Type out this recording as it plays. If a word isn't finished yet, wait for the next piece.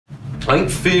I think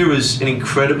fear is an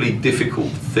incredibly difficult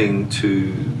thing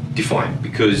to define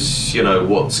because, you know,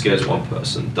 what scares one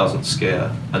person doesn't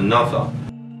scare another.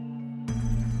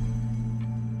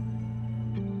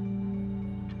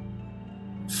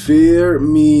 Fear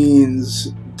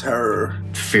means terror.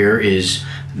 Fear is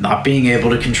not being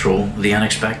able to control the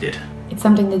unexpected. It's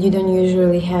something that you don't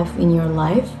usually have in your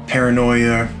life.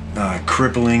 Paranoia,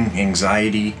 crippling,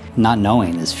 anxiety. Not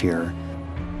knowing is fear.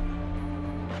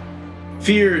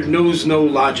 Fear knows no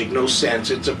logic, no sense.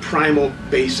 It's a primal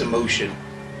base emotion.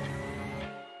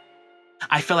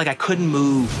 I felt like I couldn't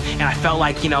move, and I felt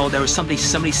like, you know, there was somebody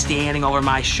standing over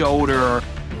my shoulder.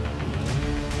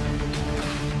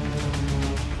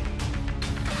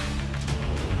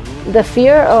 The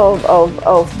fear of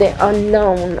the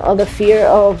unknown, or the fear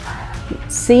of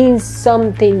seeing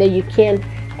something that you can't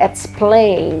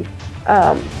explain,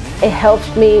 it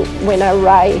helps me when I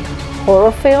write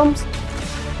horror films.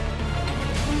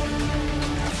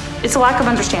 It's a lack of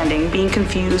understanding. Being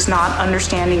confused, not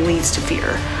understanding leads to fear.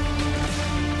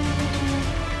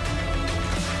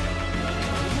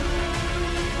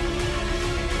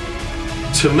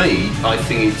 To me, I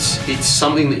think it's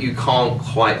something that you can't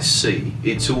quite see.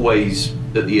 It's always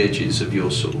at the edges of your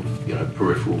sort of, you know,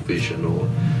 peripheral vision, or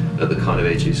at the kind of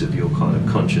edges of your kind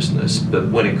of consciousness. But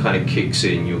when it kind of kicks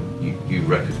in, you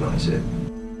recognise it.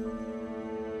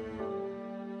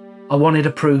 I wanted to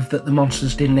prove that the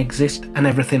monsters didn't exist and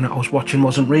everything that I was watching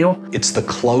wasn't real. It's the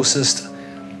closest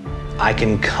I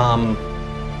can come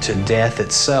to death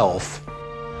itself